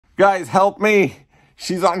Guys, help me.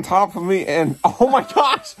 She's on top of me and oh my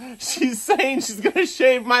gosh, she's saying she's gonna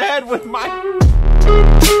shave my head with my...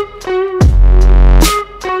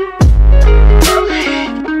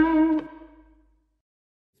 It's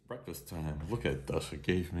breakfast time. Look at Dasha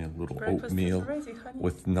gave me a little oatmeal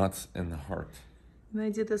with nuts and the heart. And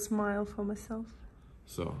I did a smile for myself.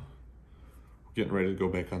 So, we're getting ready to go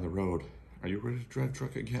back on the road. Are you ready to drive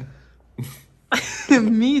truck again?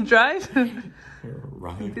 Me drive?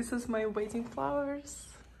 Right. This is my waiting flowers.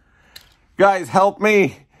 Guys, help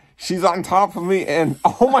me. She's on top of me and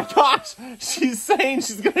oh my gosh, she's saying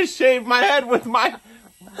she's gonna shave my head with my head.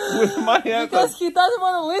 Because he doesn't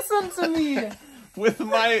want to listen to me. With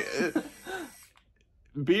my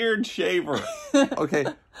beard shaver. Okay.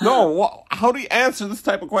 No, how do you answer this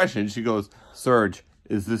type of question? She goes, Serge,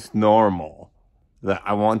 is this normal? That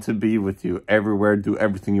I want to be with you everywhere, do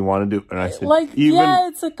everything you want to do. And I said, like, yeah,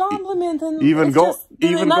 it's a compliment. And even go to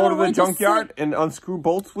the junkyard and unscrew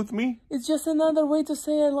bolts with me? It's just another way to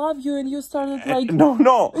say I love you, and you started like,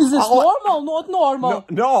 no. Is this normal? Not normal.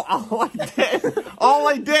 No, all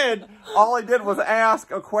I did was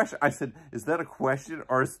ask a question. I said, is that a question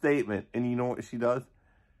or a statement? And you know what she does?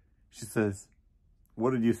 She says,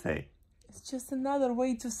 what did you say? It's just another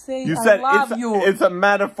way to say you said I love you. It's a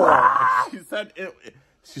metaphor. She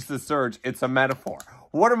said, Serge, it's a metaphor.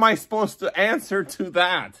 What am I supposed to answer to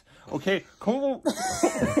that? Okay, couple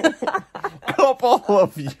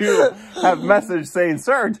of you have messaged saying,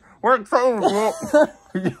 Serge, we're excited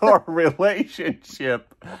your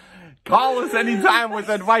relationship. Call us anytime with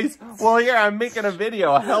advice. Well, here, I'm making a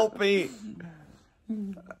video. Help me.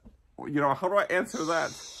 You know, how do I answer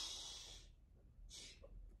that?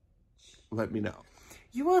 Let me know.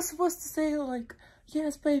 You were supposed to say like,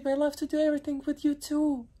 yes, babe, I love to do everything with you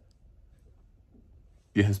too.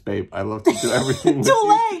 Yes, babe, I love to do everything with Too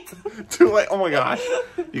you. late! Too late. Oh my gosh.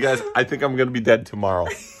 You guys, I think I'm going to be dead tomorrow.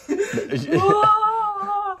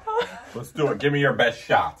 Let's do it. Give me your best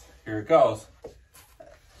shot. Here it goes.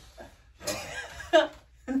 I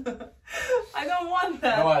don't want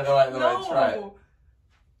that. No, try it.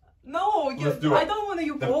 No, Let's do it. I don't want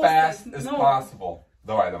to The fast as possible.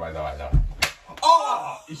 Давай.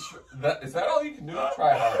 Oh! Is that all you can do?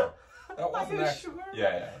 Try harder. That wasn't sure?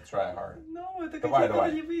 Yeah, try hard. No, это какие-то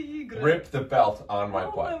ролевые игры. Rip the belt on my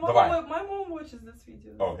butt. My mom watches this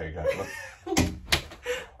video. Okay, good.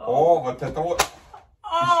 О, вот это вот.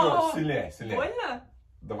 Еще сильнее. Больно?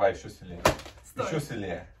 Давай еще сильнее. Еще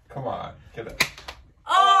сильнее. Come on, get it.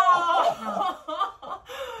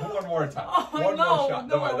 One more time. One more shot.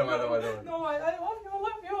 Давай. No, I love you.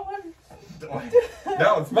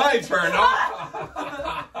 Now it's my turn.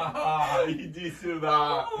 Иди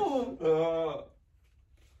сюда.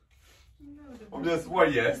 What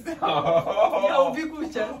есть? Я убегу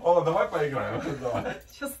сейчас. О, давай поиграем. Давай.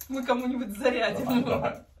 Сейчас мы кому-нибудь зарядим.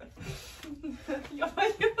 Давай. Я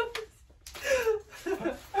боюсь.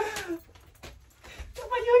 Я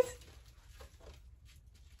боюсь.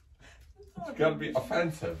 It's gotta be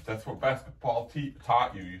offensive. That's what basketball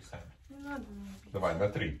taught you, you said. Давай, на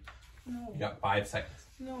 3. No. You got 5 seconds.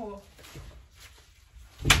 No.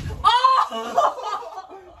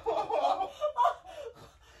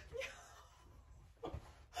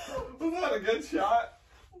 Was that a good shot?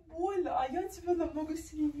 Больно, а я тебя намного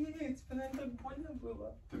сильнее. Тебе, наверное, так больно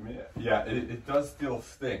было. Yeah, it does still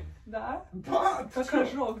sting. Да? Да, как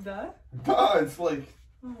ожог, да? Да, it's like...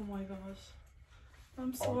 Oh my gosh.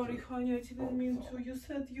 I'm sorry, honey, I didn't mean to. You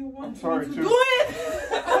said you wanted sorry me to too. do it!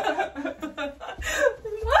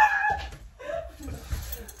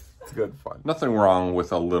 It's good fun. Nothing wrong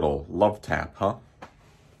with a little love tap, huh?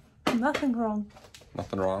 Nothing wrong.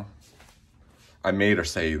 Nothing wrong? I made her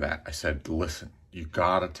say that. I said, listen, you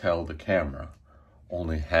gotta tell the camera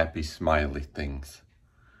only happy, smiley things.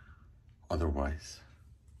 Otherwise,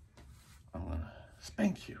 I'm gonna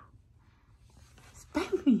spank you.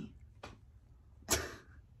 Spank me.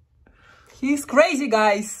 He's crazy,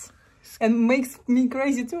 guys. And makes me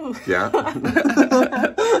crazy too. Yeah.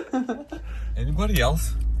 Anybody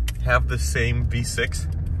else have the same V6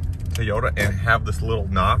 Toyota and have this little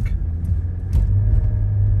knock?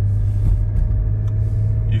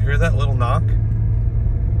 You hear that little knock?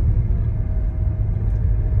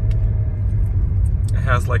 It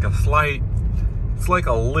has like a slight, it's like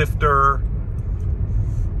a lifter.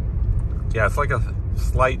 Yeah, it's like a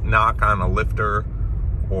slight knock on a lifter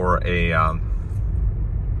or a,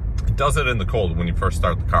 it does it in the cold when you first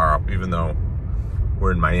start the car up, even though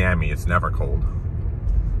we're in Miami, it's never cold.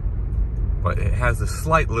 But it has a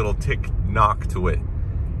slight little tick knock to it.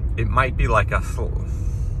 It might be like a,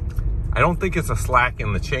 I don't think it's a slack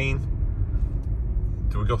in the chain.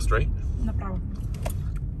 Do we go straight? Направо.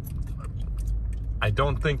 I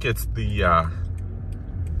don't think it's the,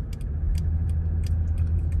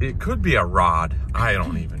 it could be a rod. I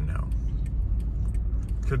don't even know.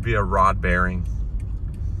 Could be a rod bearing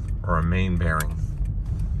or a main bearing.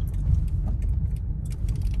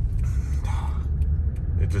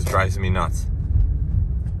 It just drives me nuts.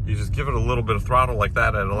 You just give it a little bit of throttle like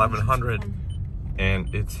that at 1100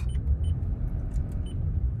 and it's,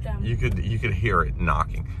 you could hear it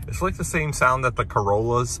knocking. It's like the same sound that the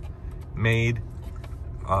Corollas made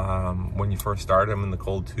when you first started them in the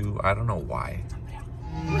cold too. I don't know why.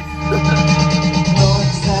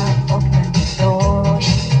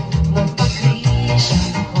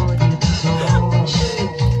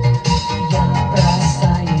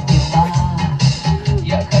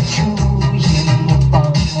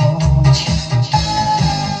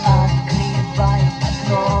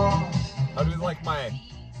 How do you like my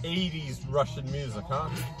 80s Russian music, huh?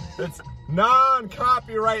 It's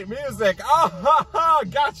non-copyright music. Oh, ha, ha,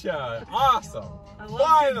 gotcha. Awesome. I love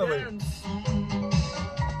Finally.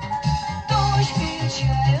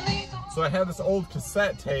 So I had this old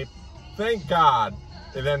cassette tape. Thank God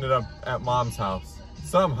it ended up at Mom's house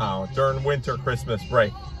somehow during winter Christmas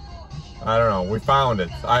break. I don't know. We found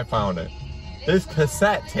it. I found it. This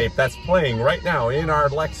cassette tape that's playing right now in our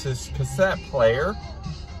Lexus cassette player,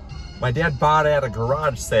 my dad bought at a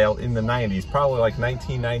garage sale in the 90s, probably like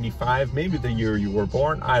 1995, maybe the year you were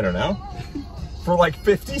born, I don't know, for like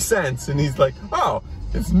 50 cents. And he's like, oh,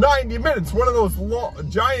 it's 90 minutes. One of those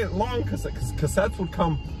giant long cassettes, because cassettes would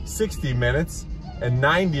come 60 minutes and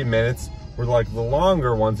 90 minutes were like the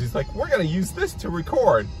longer ones. He's like, we're gonna use this to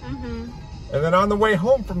record. And then on the way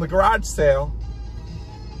home from the garage sale,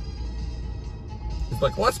 he's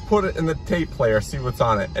like, let's put it in the tape player, see what's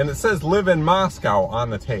on it. And it says Live in Moscow on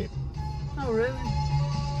the tape. Oh, really?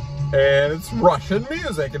 And it's Russian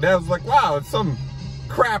music. And Dad's like, wow, it's some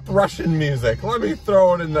crap Russian music. Let me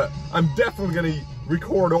throw it in the, I'm definitely gonna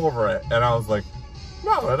record over it. And I was like,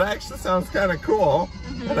 no, it actually sounds kind of cool.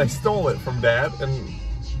 And I stole it from Dad, and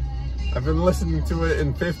I've been listening to it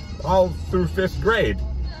in all through 5th grade.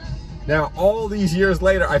 Now, all these years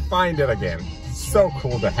later, I find it again. So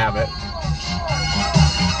cool to have it.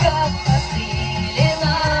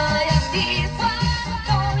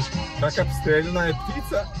 Как обстрелянная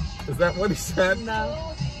птица? Is that what he said? No.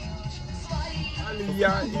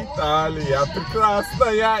 Италия, Италия,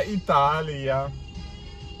 прекрасная Италия.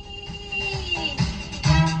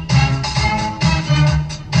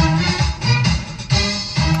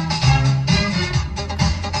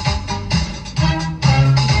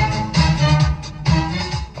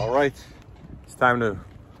 All right, it's time to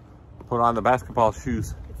put on the basketball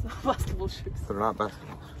shoes. It's not basketball shoes. They're not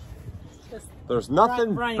basketball. Just There's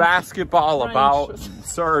nothing running basketball about shoes.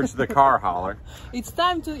 Serge the car hauler. It's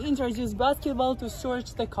time to introduce basketball to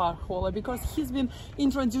Serge the car hauler, because he's been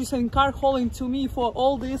introducing car hauling to me for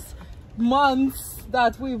all these months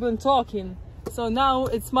that we've been talking. So now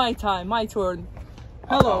it's my time, my turn.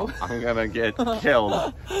 Hello. I'm gonna get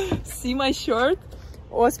killed. See my shirt?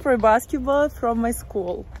 Osprey basketball from my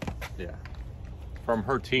school. Yeah. From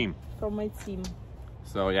her team. From my team.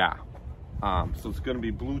 So yeah. So it's gonna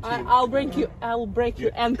be blue team. I'll break your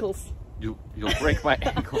ankles. You'll break my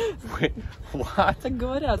ankle. Wait, what? Так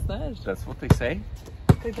говорят, знаешь? That's what they say?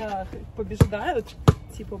 Когда побеждают,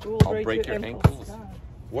 типа, I'll break your ankles. Да.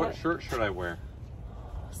 What shirt should I wear?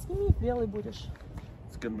 Сними, белый будешь.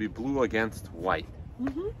 It's gonna be blue against white.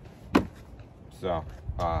 So,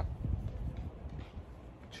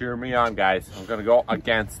 cheer me on, guys. I'm gonna go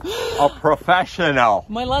against a professional.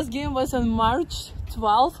 My last game was on March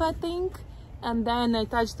 12th, I think, and then I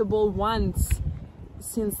touched the ball once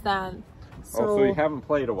since then. So you haven't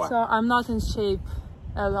played a while. So I'm not in shape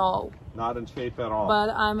at all. Not in shape at all. But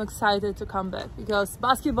I'm excited to come back because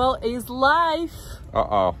basketball is life.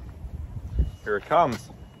 Uh-oh. Here it comes.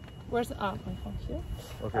 Where's my phone here?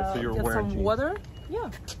 Okay, so you're get wearing some jeans. water. Yeah.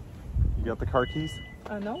 You got the car keys?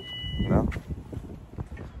 No. No?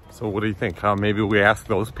 So what do you think? Maybe we ask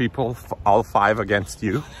those people, all 5 against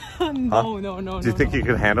you? No. Do you think you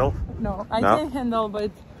can handle? No, I can handle,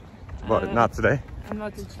 but not today? I'm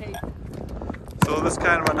not in shape. So this is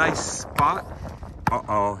kind of a nice spot.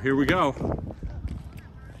 Uh-oh, here we go.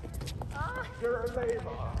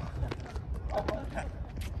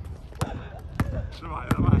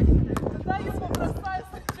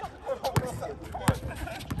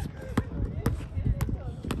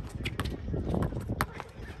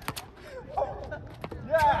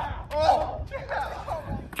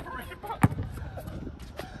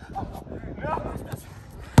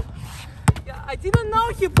 I didn't know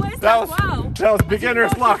he plays that well. That was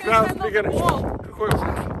beginner's luck. That was beginner's luck.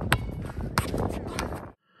 luck.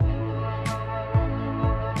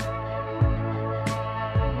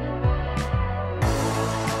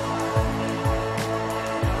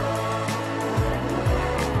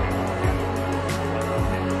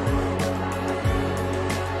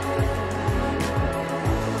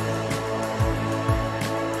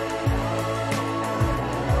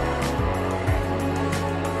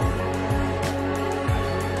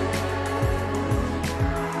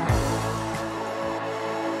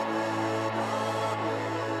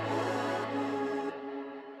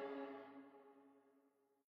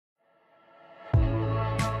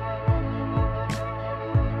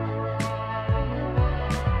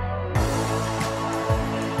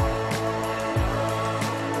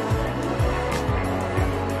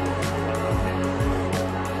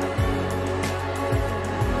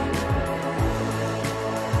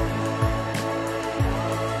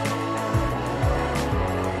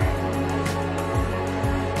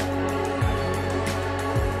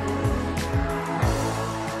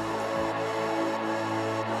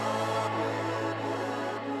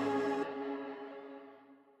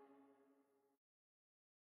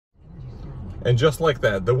 And just like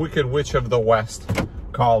that, the Wicked Witch of the West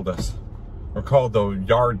called us, or called the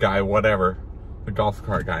yard guy, whatever, the golf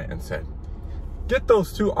cart guy, and said, get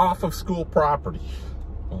those two off of school property.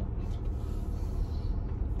 Well,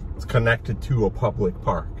 it's connected to a public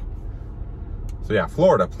park. So yeah,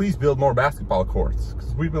 Florida, please build more basketball courts,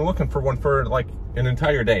 because we've been looking for one for like an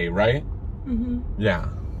entire day, right? Mm-hmm. Yeah.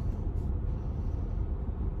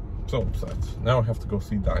 So upset. Now I have to go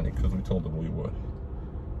see Donnie because we told him we would.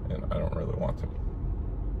 And I don't really want to.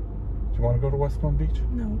 Do you want to go to West Palm Beach?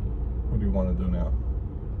 No. What do you want to do now?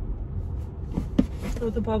 Go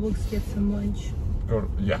to Publix, get some lunch.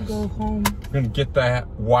 Yes. Go home. We're going to get that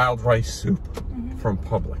wild rice soup from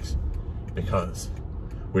Publix because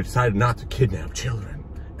we decided not to kidnap children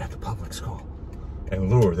at the public school and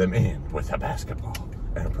lure them in with a basketball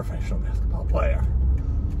and a professional basketball player.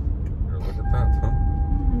 Here, look at that, huh?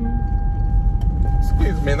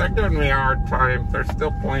 Excuse me, they're giving me a hard time. They're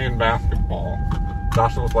still playing basketball.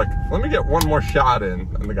 Dasha was like, let me get one more shot in.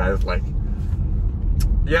 And the guy was like,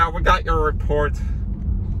 yeah, we got your report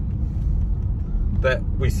that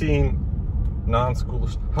we seen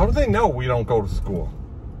non-schoolers. How do they know we don't go to school?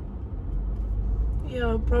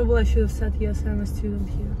 Yeah, probably I should have said yes, I'm a student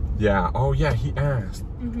here. Yeah, oh yeah, he asked.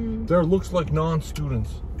 There looks like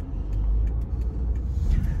non-students.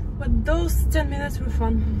 But those 10 minutes were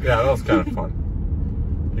fun. Yeah, that was kind of fun.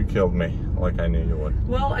 You killed me, like I knew you would.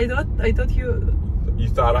 Well, I thought you... You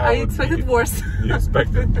thought I would... expected worse. You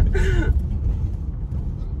expected...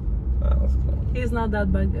 That was cool. He's not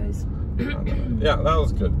that bad, guys. Yeah, that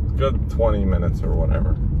was good. Good 20 minutes or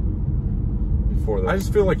whatever. Before I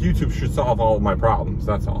just feel like YouTube should solve all of my problems,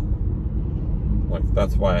 that's all. Like,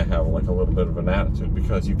 that's why I have like a little bit of an attitude,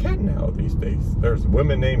 because you can now these days. There's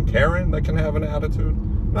women named Karen that can have an attitude,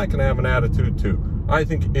 and I can have an attitude too. I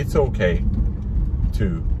think it's okay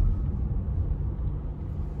to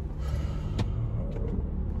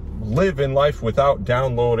live in life without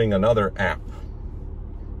downloading another app.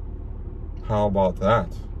 How about that?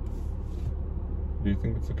 Do you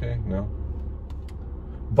think it's okay? No?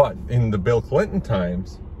 But in the Bill Clinton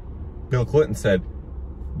times, Bill Clinton said,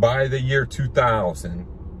 by the year 2000,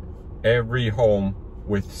 every home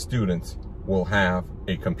with students will have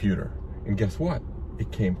a computer. And guess what?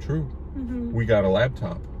 It came true. We got a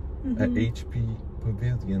laptop at HP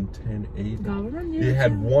Pavilion 1080. It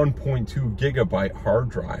had 1.2 gigabyte hard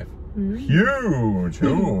drive. Huge!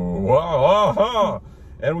 Ooh, wow.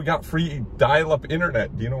 And we got free dial-up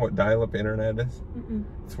internet. Do you know what dial-up internet is?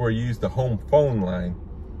 It's where you use the home phone line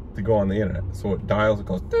to go on the internet. So it dials, it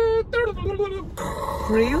goes...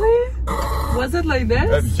 Really? Was it like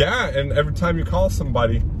this? Yeah, and every time you call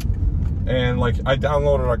somebody, and like I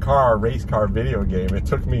downloaded a race car video game. It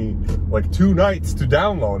took me like 2 nights to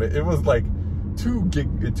download it. It was like 2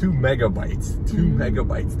 megabytes. 2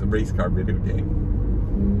 megabytes, the race car video game.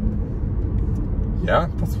 Yeah,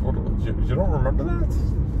 that's what it was. You don't remember that?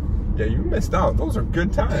 Yeah, you missed out. Those are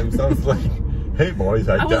good times. I was like, hey boys,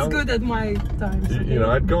 I was good at my times. You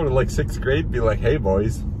know, I'd go to like 6th grade, be like, hey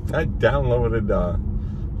boys, I downloaded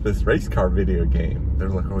this race car video game. They're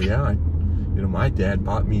like, oh yeah, you know, my dad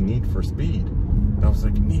bought me Need for Speed. And I was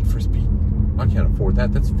like, Need for Speed? I can't afford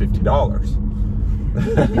that. That's $50.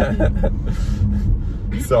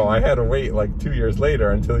 So I had to wait like 2 years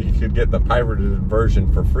later until you could get the pirated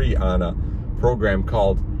version for free on a program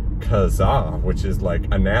called Kazaa, which is like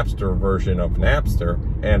a Napster version of Napster,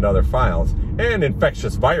 and other files, and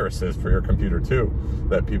infectious viruses for your computer too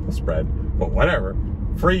that people spread. But whatever,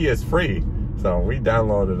 free is free. So we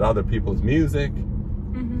downloaded other people's music,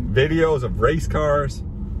 videos of race cars.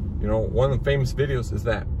 You know, one of the famous videos is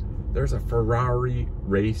that there's a Ferrari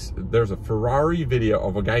video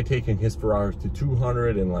of a guy taking his Ferrari to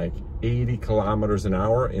 280 kilometers an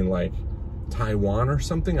hour in like Taiwan or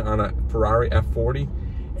something on a Ferrari F40,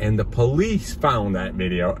 and the police found that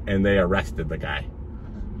video and they arrested the guy.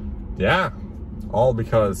 Yeah, all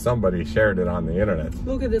because somebody shared it on the internet.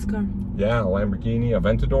 Look at this car. Yeah, a Lamborghini,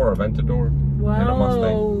 Aventador, wow, and a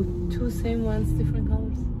Mustang. 2 same ones, different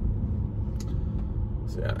colors.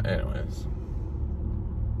 So yeah, anyways,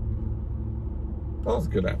 that was a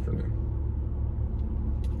good afternoon.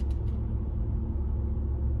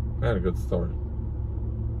 I had a good story.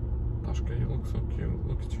 Dashka, you look so cute.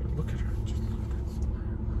 Look at her. Look at her. Just look at that smile.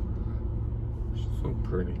 She's so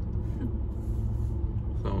pretty.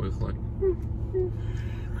 It's always like...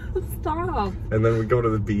 Stop. And then we go to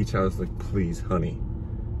the beach. I was like, please, honey,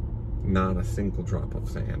 not a single drop of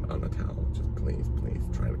sand on the towel. Just please, please,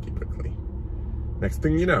 try to keep it clean. Next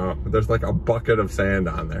thing you know, there's like a bucket of sand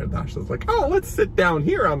on there. Dasha's like, oh, let's sit down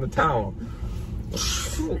here on the towel.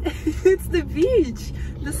 It's the beach.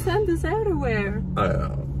 The sand is everywhere. I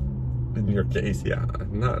know. In your case, yeah.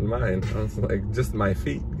 Not in mine. I was like, just my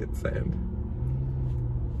feet get sand.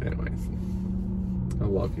 Anyways. I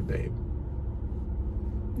love you, babe.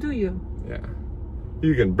 Do you? Yeah.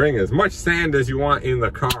 You can bring as much sand as you want in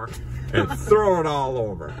the car and throw it all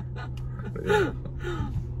over. Yeah.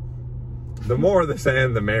 The more the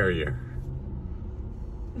sand, the merrier.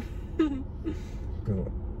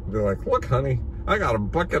 Be like, look, honey, I got a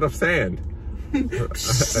bucket of sand.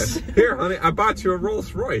 Here, honey, I bought you a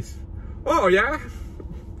Rolls Royce. Oh, yeah?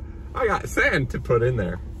 I got sand to put in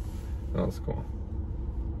there. That was cool.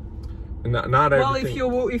 Not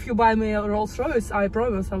everything. Well, if you buy me a Rolls Royce, I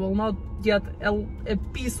promise I will not get a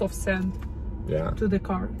piece of sand. Yeah. To the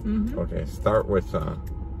car. Mm-hmm. Okay, start with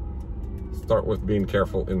being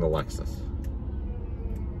careful in the Lexus.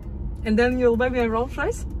 And then you'll buy me a Rolls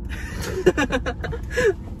Royce?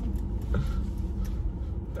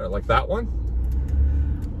 Like that one?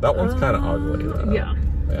 That one's kind of ugly. Yeah.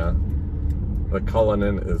 Yeah. The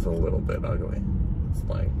Cullinan is a little bit ugly. It's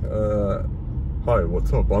like, hi,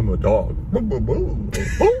 what's up? I'm a dog.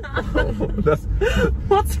 That's,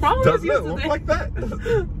 what's wrong with you today? Doesn't it look like that?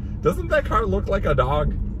 Doesn't that car look like a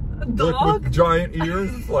dog? A dog? Like with giant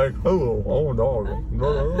ears? It's like, hello, I'm a dog.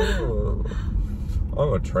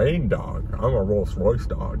 I'm a trained dog. I'm a Rolls Royce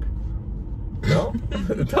dog. No?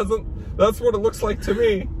 It doesn't. That's what it looks like to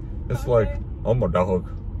me. It's like, I'm a dog.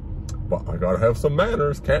 But I gotta have some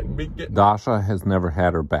manners. Can't be getting... Dasha has never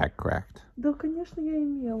had her back cracked. Да, конечно, я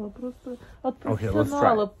имела. Просто от Okay, let's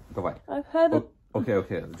try. профессионала. Давай. I've had it.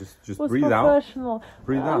 Okay. Just Was breathe out. professional.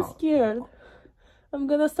 Breathe I'm out. scared. I'm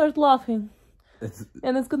gonna start laughing.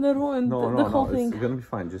 And it's gonna ruin the whole thing. It's gonna be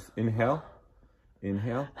fine. Just inhale.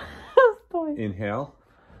 Inhale. Inhale.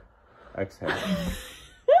 Exhale.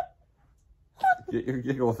 Get your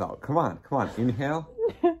giggles out. Come on. Inhale.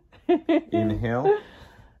 Inhale.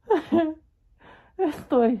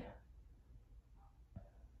 Стой.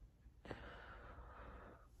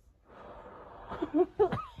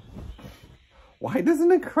 Why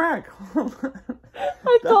doesn't it crack?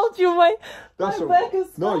 I told you my back is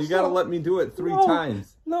special. No, you gotta let me do it 3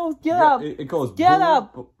 times. No, get up. It goes. Get boom,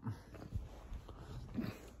 up. Boom.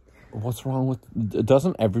 What's wrong with?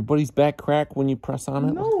 Doesn't everybody's back crack when you press on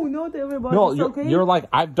it? No, not everybody. No, okay? you're like,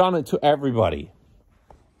 I've done it to everybody.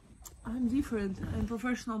 I'm different. I'm a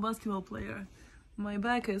professional basketball player. My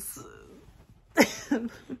back is...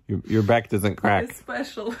 Your back doesn't crack. It's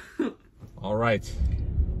special. All right.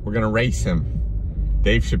 We're going to race him.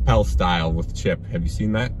 Dave Chappelle style with Chip. Have you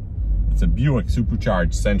seen that? It's a Buick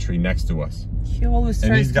supercharged Century next to us. He always tries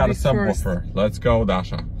and he's got to a subwoofer. First. Let's go,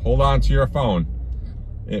 Dasha. Hold on to your phone.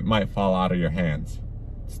 It might fall out of your hands.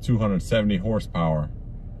 It's 270 horsepower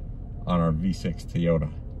on our V6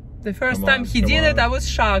 Toyota. The first time he did it, I was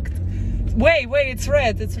shocked. Wait, it's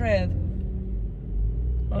red. It's red.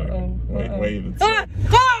 Wait. It's ah!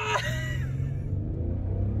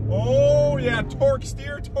 Oh, yeah. Torque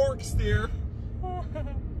steer.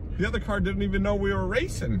 The other car didn't even know we were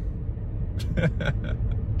racing.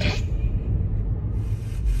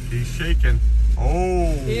 He's shaking.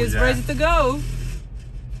 Oh, he is ready to go.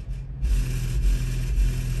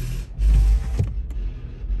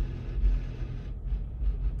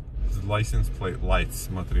 License plate lights,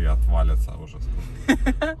 смотри, отвалится уже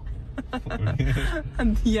скоро.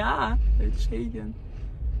 Yeah, it's shaking.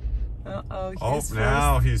 Oh,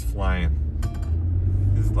 now he's flying.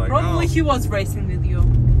 He's like, probably he was racing with you.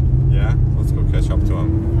 Yeah, let's go catch up to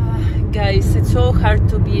him. Guys, it's so hard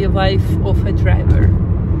to be a wife of a driver.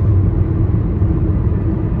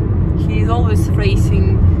 He's always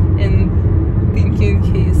racing and thinking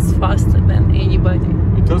he's faster than anybody.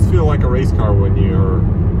 It does feel like a race car when you're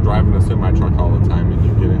driving a semi-truck all the time and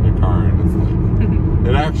you get in your car and it's like,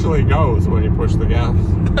 it actually goes when you push the gas.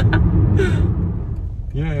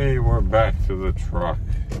 Yay, we're back to the truck.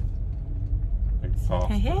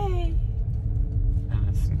 Exhaust. Hey. And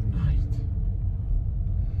it's night.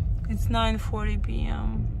 It's 9:40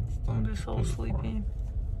 p.m. I'm just so sleepy.